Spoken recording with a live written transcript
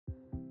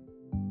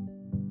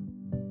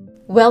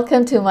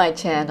Welcome to my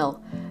channel.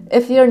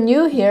 If you're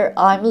new here,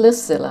 I'm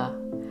Lucilla.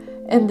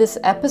 In this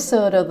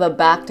episode of the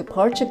Back to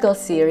Portugal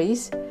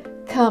series,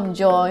 come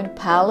join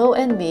Paulo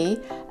and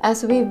me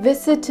as we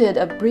visited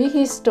a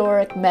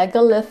prehistoric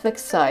megalithic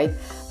site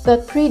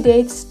that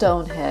predates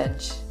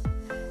Stonehenge,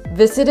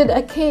 visited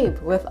a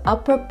cave with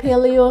upper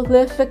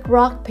Paleolithic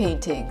rock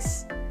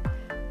paintings,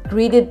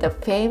 greeted the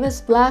famous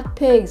black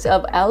pigs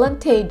of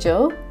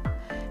Alentejo,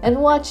 and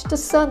watched the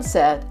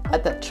sunset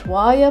at the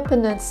Troia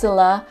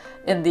Peninsula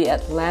in the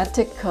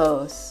Atlantic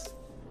coast.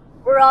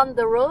 We're on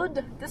the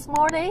road this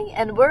morning,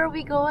 and where are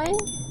we going?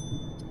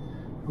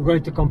 We're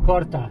going to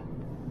Comporta,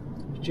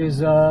 which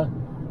is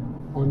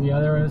on the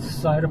other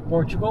side of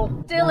Portugal.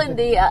 Still in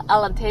the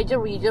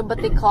Alentejo region,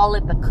 but they call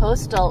it the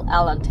coastal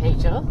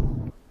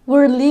Alentejo.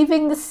 We're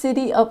leaving the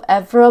city of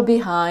Évora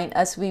behind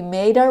as we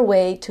made our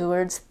way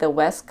towards the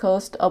west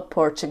coast of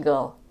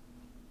Portugal,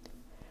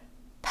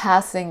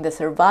 passing the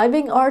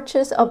surviving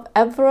arches of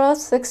Évora's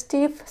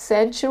 16th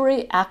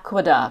century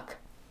aqueduct.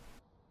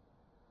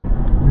 You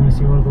want to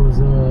see one of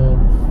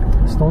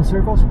those stone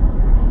circles?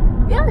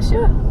 Yeah,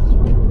 sure.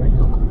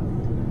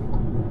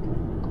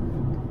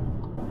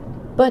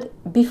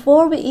 But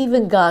before we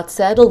even got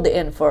settled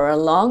in for a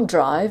long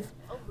drive,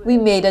 we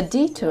made a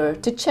detour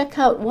to check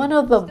out one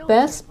of the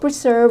best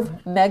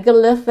preserved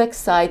megalithic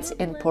sites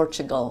in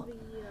Portugal.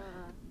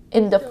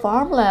 In the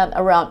farmland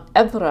around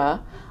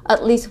Évora,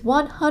 at least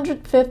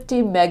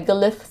 150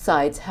 megalith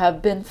sites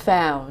have been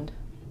found.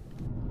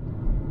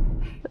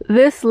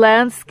 This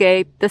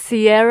landscape, the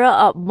Sierra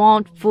of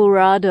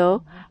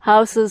Montfurado,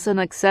 houses an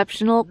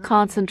exceptional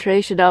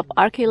concentration of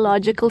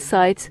archaeological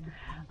sites,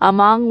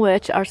 among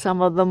which are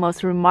some of the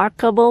most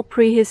remarkable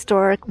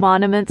prehistoric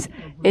monuments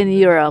in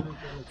Europe.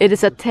 It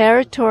is a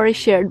territory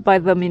shared by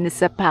the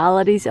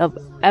municipalities of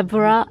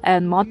Évora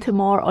and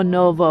Montemor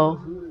Novo.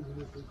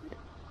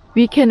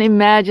 We can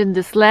imagine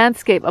this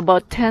landscape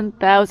about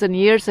 10,000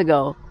 years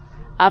ago,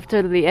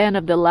 after the end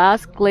of the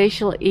last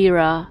glacial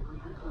era,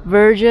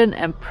 virgin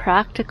and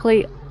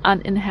practically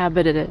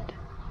uninhabited,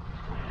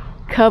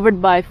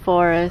 covered by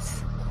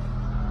forests.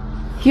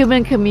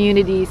 Human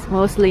communities,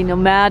 mostly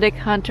nomadic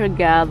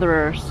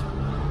hunter-gatherers,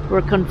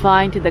 were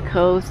confined to the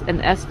coast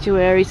and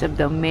estuaries of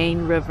the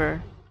main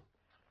river.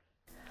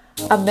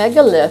 A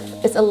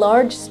megalith is a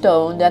large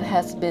stone that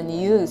has been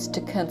used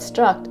to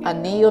construct a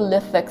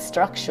Neolithic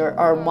structure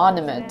or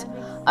monument,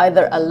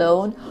 either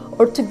alone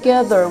or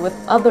together with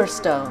other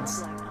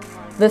stones.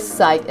 This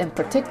site in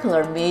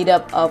particular, made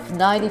up of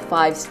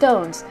 95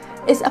 stones,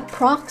 is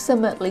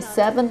approximately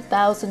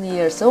 7,000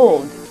 years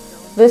old.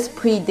 This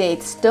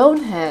predates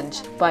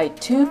Stonehenge by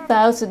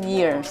 2,000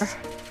 years.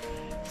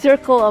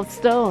 Circle of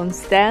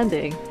stones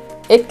standing.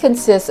 It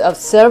consists of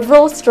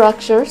several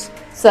structures,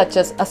 such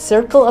as a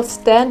circle of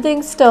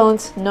standing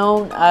stones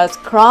known as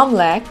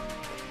cromlech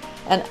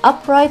and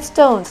upright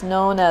stones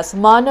known as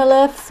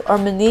monoliths or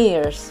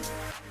menhirs.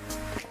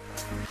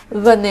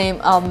 The name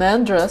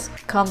almendras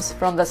comes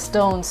from the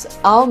stone's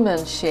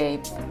almond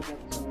shape.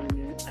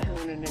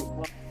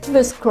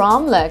 This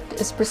cromlech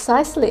is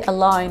precisely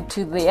aligned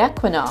to the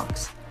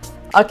equinox.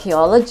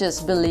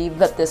 Archaeologists believe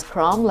that this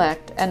cromlech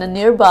and a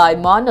nearby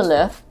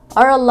monolith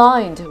are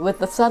aligned with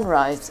the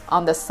sunrise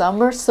on the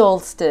summer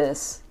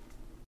solstice.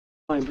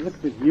 Look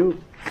at the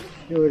view.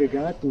 You already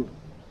got to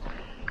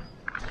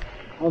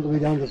all the way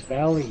down this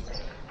valley.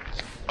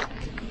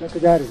 Look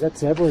at that. Is that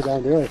Évora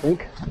down there, I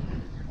think?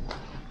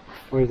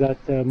 Or is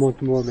that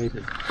Montemor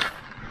maybe?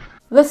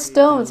 The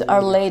stones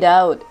are laid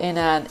out in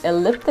an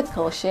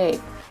elliptical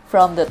shape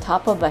from the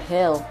top of the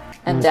hill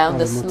and down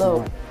the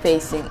slope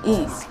facing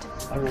east.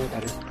 I don't know what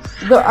that is.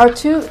 There are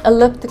two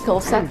elliptical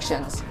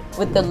sections,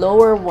 with the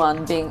lower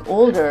one being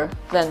older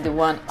than the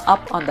one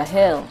up on the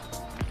hill.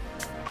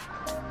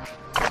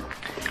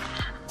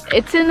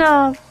 It's in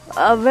a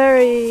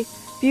very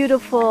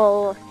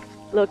beautiful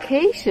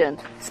location,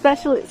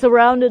 especially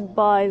surrounded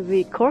by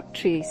the cork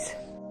trees.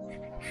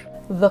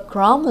 The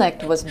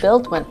cromlech was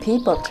built when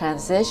people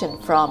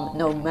transitioned from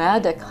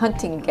nomadic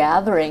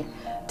hunting-gathering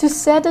to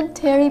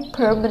sedentary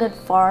permanent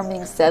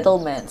farming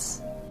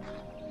settlements.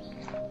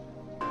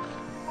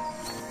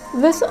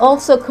 This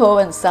also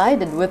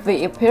coincided with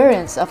the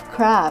appearance of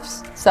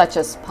crafts such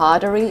as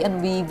pottery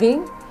and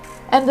weaving,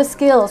 and the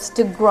skills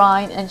to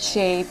grind and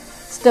shape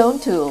stone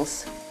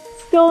tools.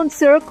 Stone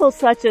circles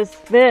such as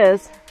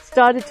this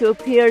started to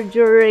appear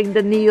during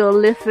the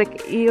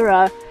Neolithic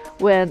era,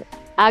 when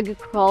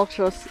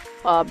agriculture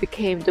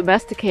became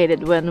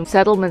domesticated, when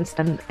settlements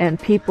and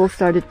people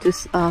started to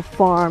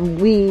farm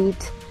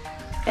wheat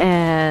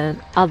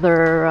and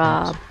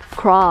other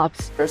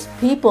crops.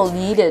 People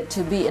needed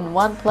to be in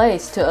one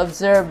place to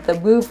observe the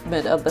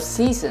movement of the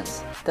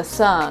seasons, the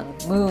sun,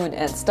 moon,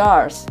 and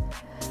stars.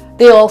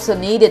 They also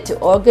needed to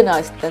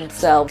organize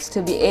themselves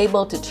to be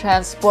able to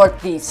transport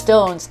these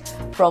stones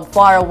from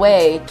far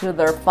away to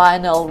their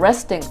final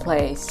resting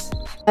place.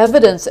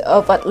 Evidence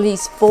of at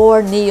least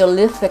 4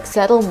 Neolithic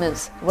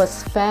settlements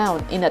was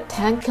found in a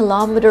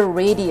 10-kilometer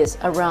radius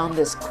around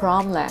this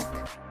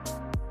cromlech.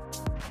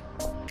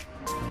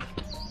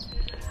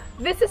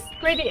 This is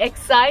pretty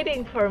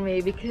exciting for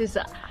me because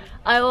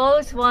I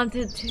always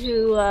wanted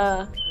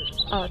to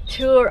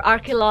tour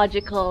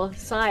archaeological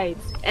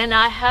sites, and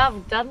I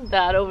have done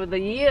that over the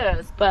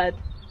years, but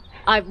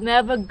I've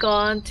never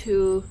gone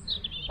to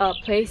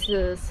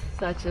places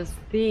such as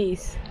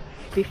these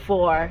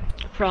before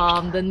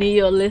from the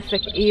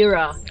Neolithic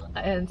era,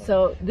 and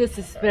so this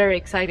is very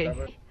exciting.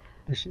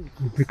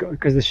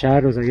 Because the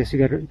shadows, I guess you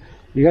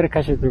gotta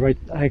catch it the right.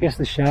 I guess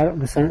the shadow,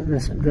 the sun,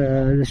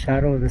 the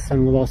shadow of the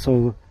sun will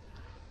also.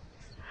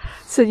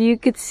 So you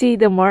could see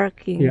the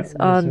markings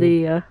on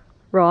the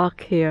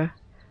rock here.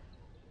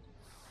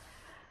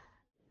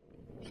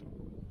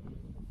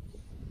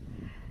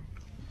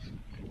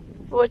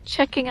 We're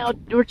checking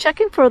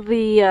for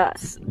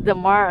the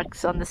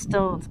marks on the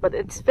stones, but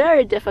it's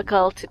very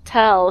difficult to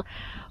tell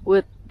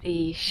with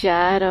the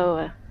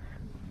shadow.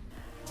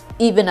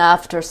 Even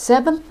after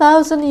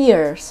 7,000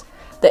 years,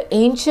 the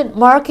ancient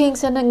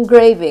markings and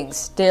engravings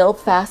still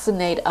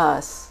fascinate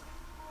us.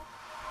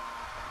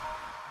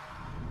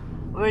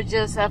 We're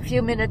just a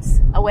few minutes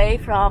away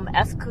from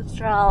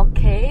Escutral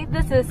Cave.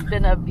 This has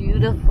been a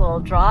beautiful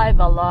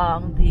drive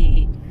along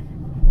the,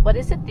 what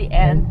is it, the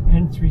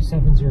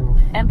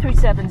N370.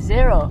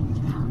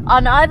 N370.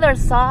 On either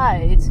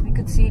side, we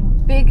could see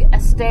big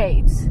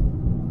estates,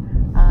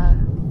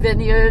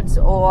 vineyards,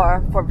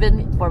 or for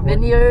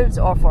vineyards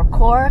or for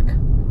cork.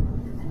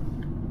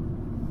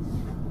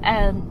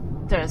 And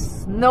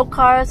there's no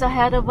cars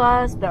ahead of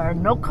us. There are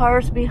no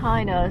cars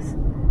behind us.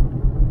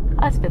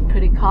 That's been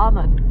pretty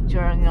common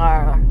during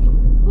our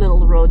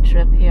little road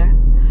trip here.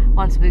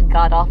 Once we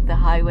got off the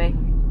highway,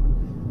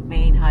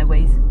 main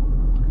highways.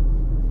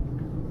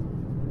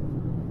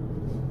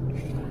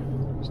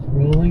 Just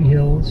rolling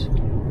hills.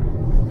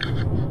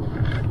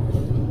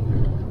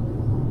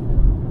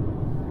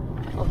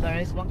 Oh, there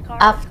is one car.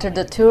 After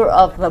the tour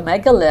of the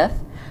megalith,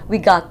 we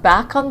got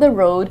back on the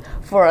road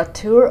for a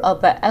tour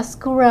of the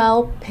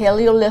Escurial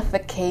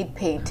Paleolithic cave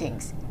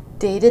paintings,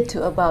 dated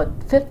to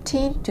about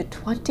 15 to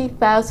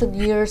 20,000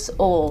 years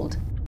old. In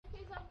the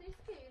case of this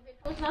cave, it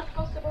was not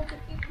possible to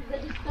keep the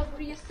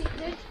discovery a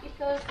secret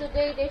because the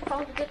day they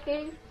found the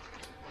cave,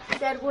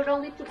 there were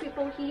only 2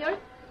 people here,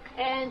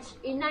 and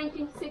in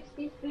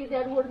 1963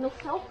 there were no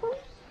cell phones,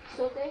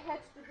 so they had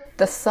to go.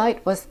 The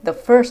site was the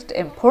first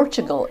in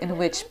Portugal in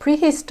which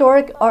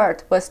prehistoric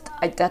art was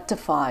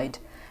identified,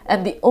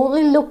 and the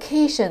only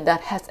location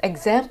that has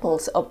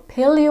examples of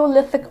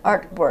Paleolithic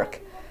artwork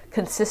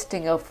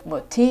consisting of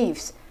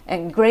motifs,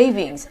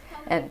 engravings,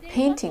 and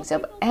paintings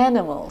of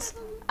animals,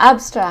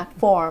 abstract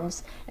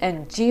forms,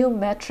 and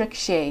geometric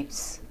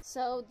shapes.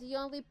 So the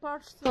only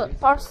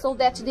parcel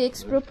that they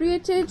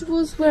expropriated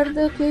was where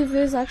the cave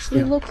is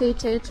actually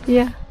located.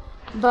 Yeah.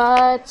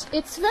 But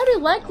it's very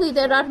likely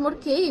there are more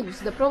caves.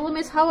 The problem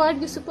is, how are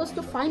you supposed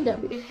to find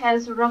them? It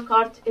has rock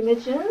art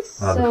images,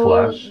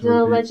 so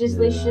the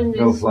legislation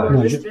is more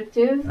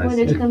restrictive when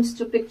it comes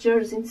to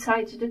pictures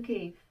inside the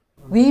cave.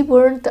 We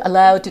weren't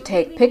allowed to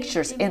take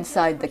pictures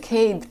inside the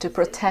cave to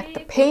protect the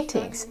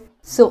paintings,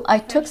 so I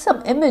took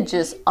some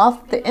images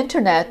off the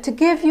internet to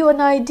give you an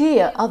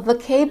idea of the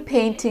cave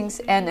paintings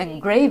and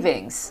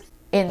engravings.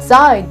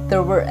 Inside,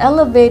 there were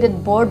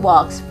elevated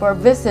boardwalks for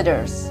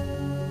visitors.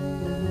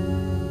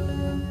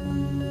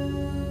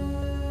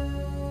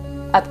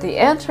 At the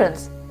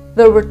entrance,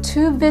 there were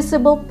 2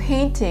 visible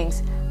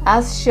paintings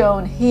as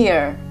shown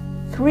here.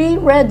 3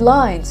 red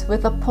lines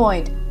with a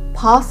point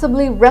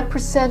possibly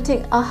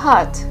representing a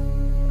hut.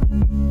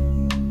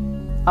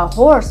 A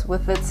horse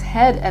with its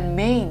head and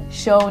mane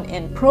shown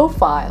in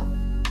profile.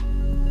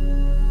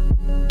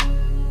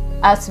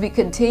 As we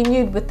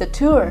continued with the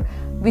tour,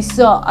 we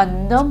saw a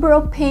number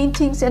of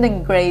paintings and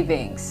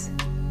engravings.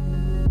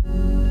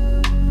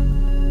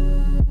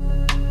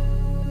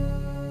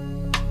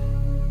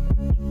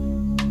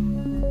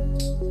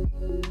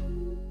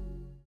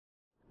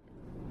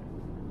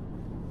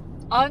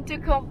 On to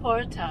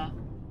Comporta.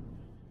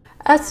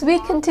 As we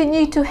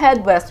continued to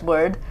head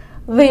westward,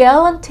 the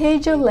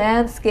Alentejo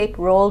landscape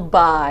rolled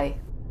by.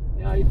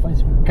 Yeah, you find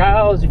some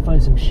cows, you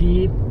find some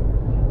sheep.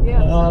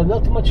 Yes.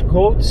 Not too much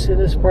goats in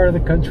this part of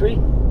the country.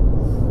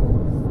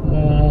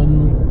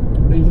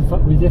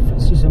 We did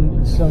see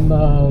some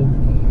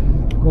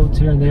goats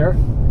here and there.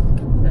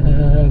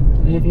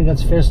 Anything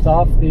that's fenced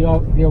off, they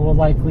will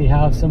likely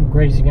have some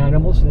grazing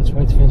animals. That's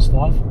why it's fenced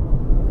off.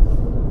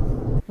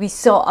 We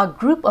saw a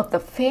group of the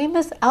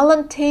famous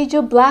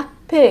Alentejo black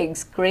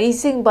pigs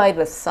grazing by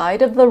the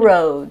side of the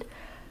road.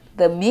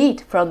 The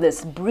meat from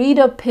this breed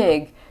of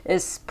pig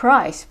is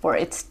prized for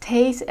its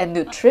taste and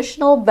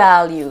nutritional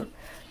value.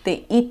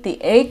 They eat the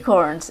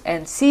acorns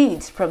and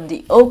seeds from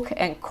the oak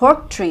and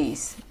cork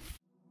trees.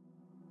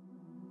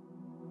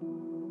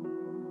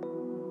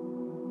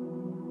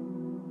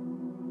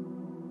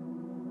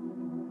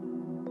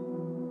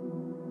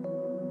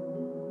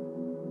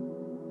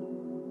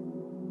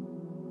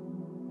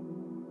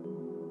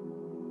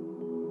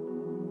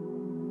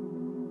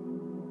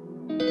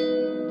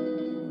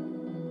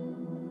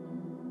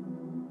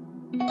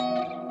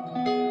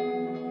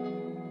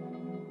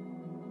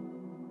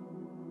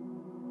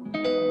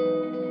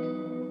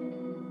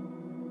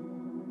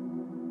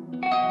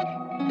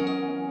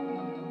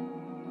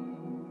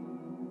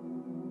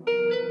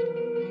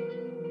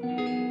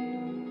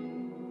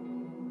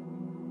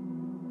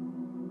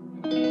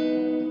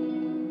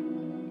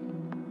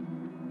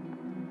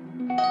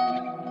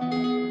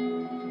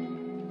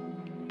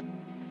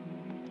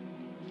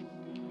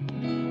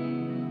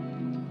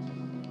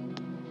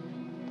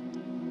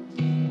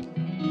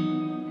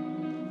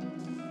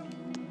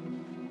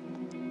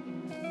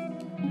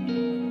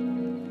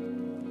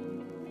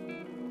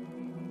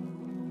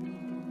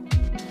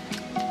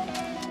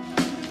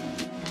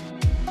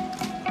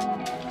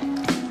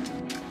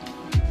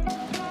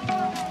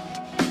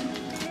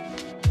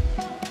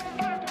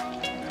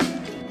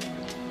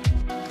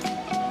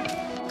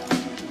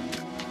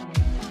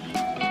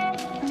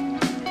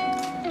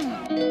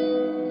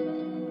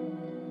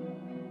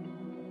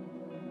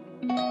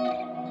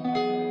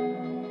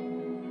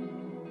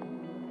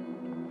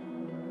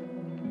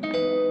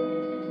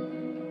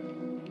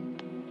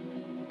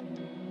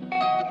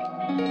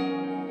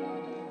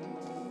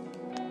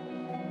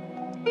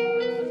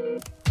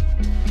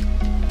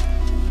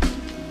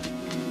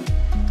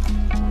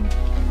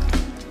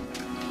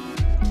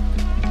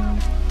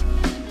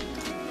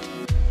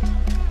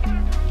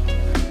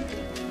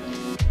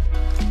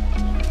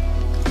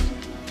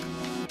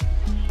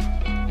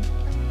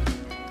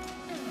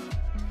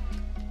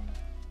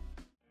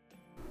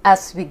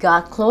 As we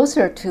got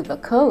closer to the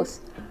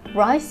coast,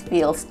 rice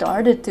fields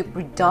started to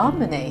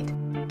predominate.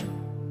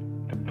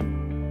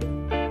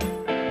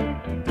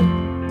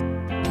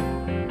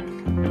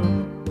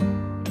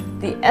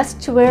 The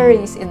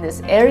estuaries in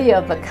this area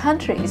of the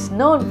country is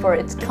known for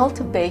its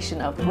cultivation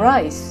of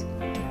rice.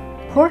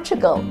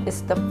 Portugal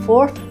is the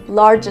fourth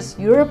largest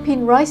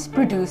European rice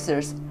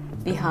producers,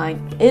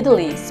 behind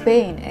Italy,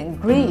 Spain, and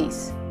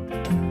Greece.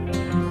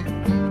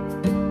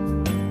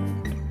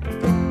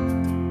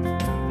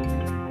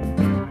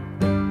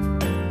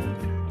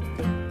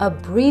 A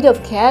breed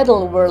of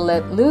cattle were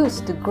let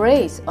loose to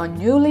graze on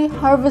newly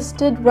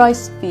harvested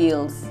rice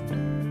fields.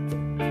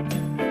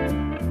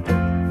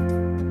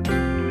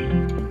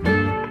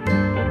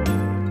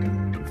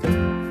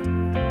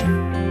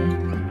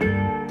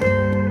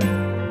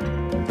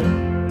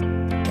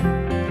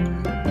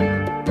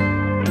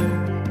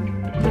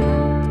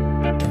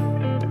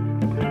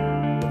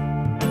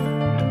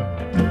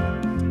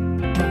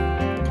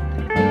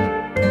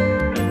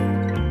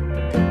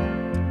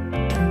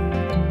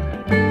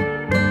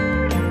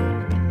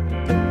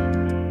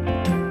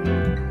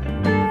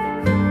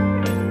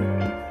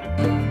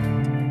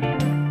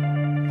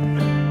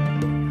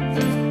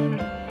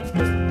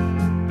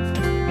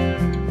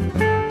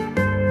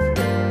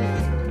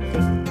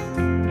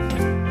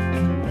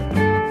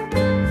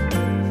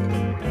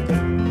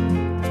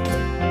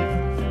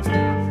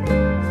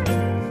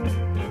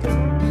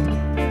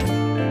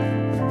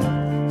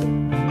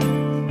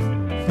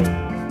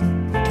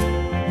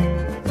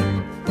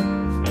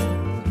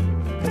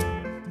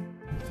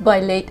 By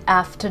late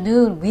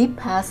afternoon, we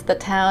passed the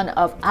town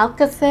of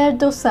Alcácer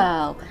do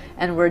Sal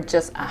and were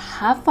just a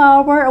half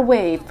hour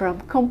away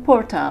from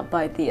Comporta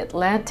by the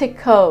Atlantic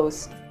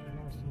coast.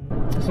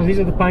 So these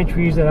are the pine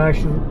trees that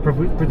actually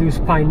produce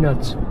pine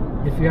nuts.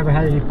 If you ever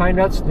had any pine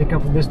nuts, they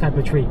come from this type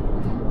of tree.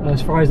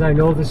 As far as I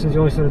know, this is the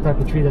only sort of type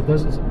of tree that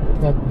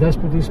does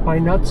produce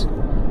pine nuts.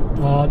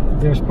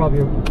 There's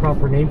probably a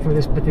proper name for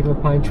this particular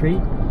pine tree,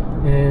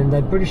 and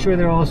I'm pretty sure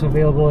they're also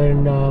available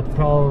in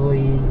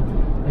probably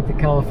like the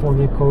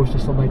California coast or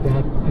something like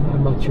that.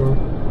 I'm not sure.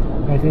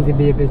 I think they'd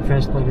be a bit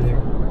transplanted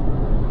there.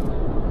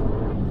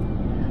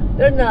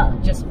 They're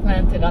not just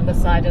planted on the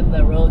side of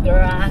the road, they're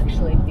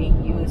actually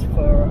being used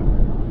for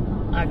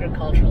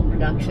agricultural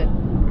production.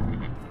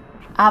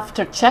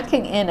 After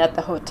checking in at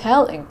the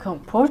hotel in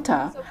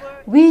Comporta,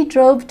 we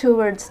drove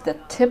towards the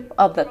tip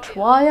of the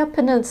Troia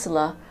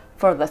Peninsula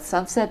for the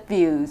sunset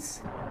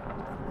views.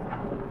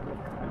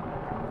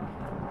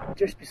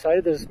 Just beside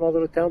it, there's a small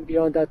little town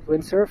beyond that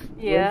windsurfer.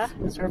 Yeah.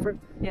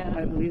 Yeah.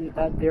 I believe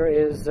that there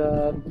is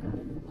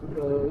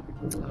Putin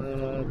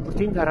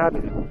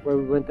Arabia, where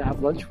we went to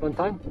have lunch one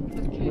time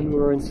when we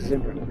were in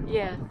Sesimbra.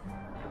 Yeah.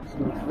 So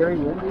it's very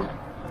windy.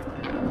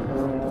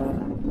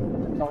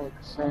 It's all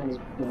like sand.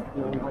 We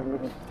have a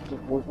little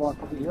boardwalk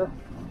over here.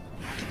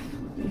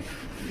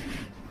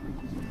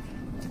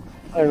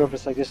 I don't know if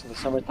it's like this in the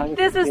summertime.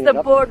 This is the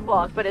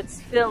boardwalk, but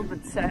it's filled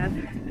with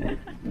sand.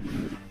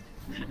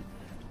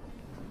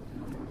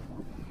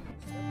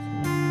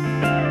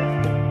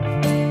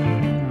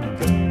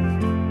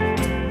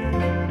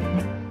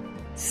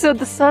 So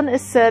the sun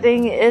is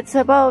setting. It's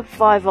about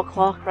 5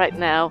 o'clock right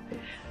now.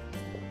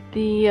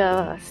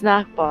 The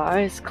snack bar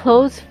is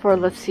closed for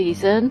the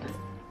season,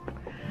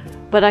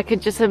 but I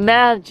could just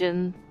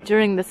imagine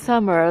during the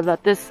summer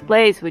that this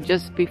place would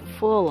just be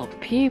full of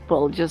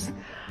people just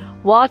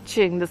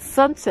watching the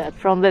sunset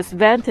from this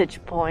vantage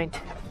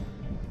point.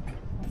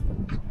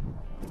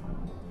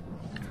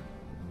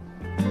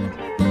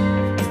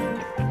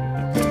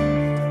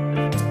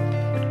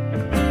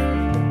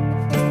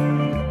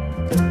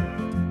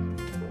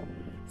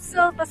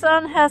 So the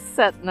sun has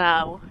set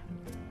now.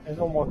 There's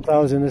no more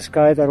clouds in the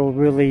sky that'll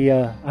really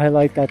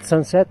highlight that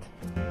sunset.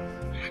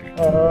 Should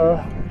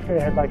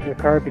head back to the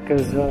car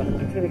because it's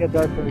going to get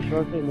dark very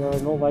shortly and there are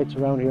no lights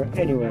around here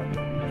anywhere.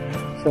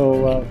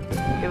 So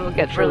It will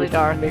get really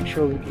dark. Make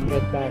sure we can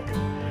get back.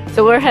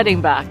 So we're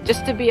heading back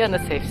just to be on the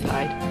safe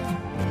side.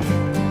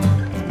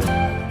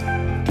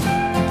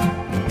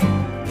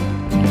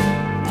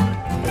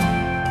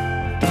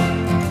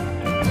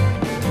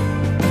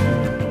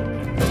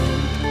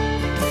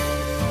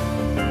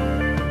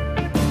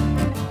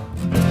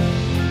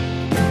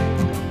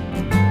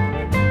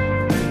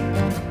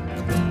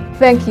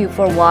 Thank you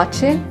for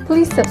watching.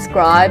 Please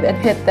subscribe and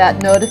hit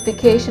that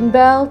notification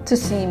bell to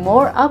see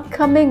more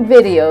upcoming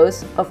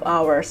videos of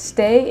our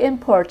stay in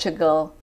Portugal.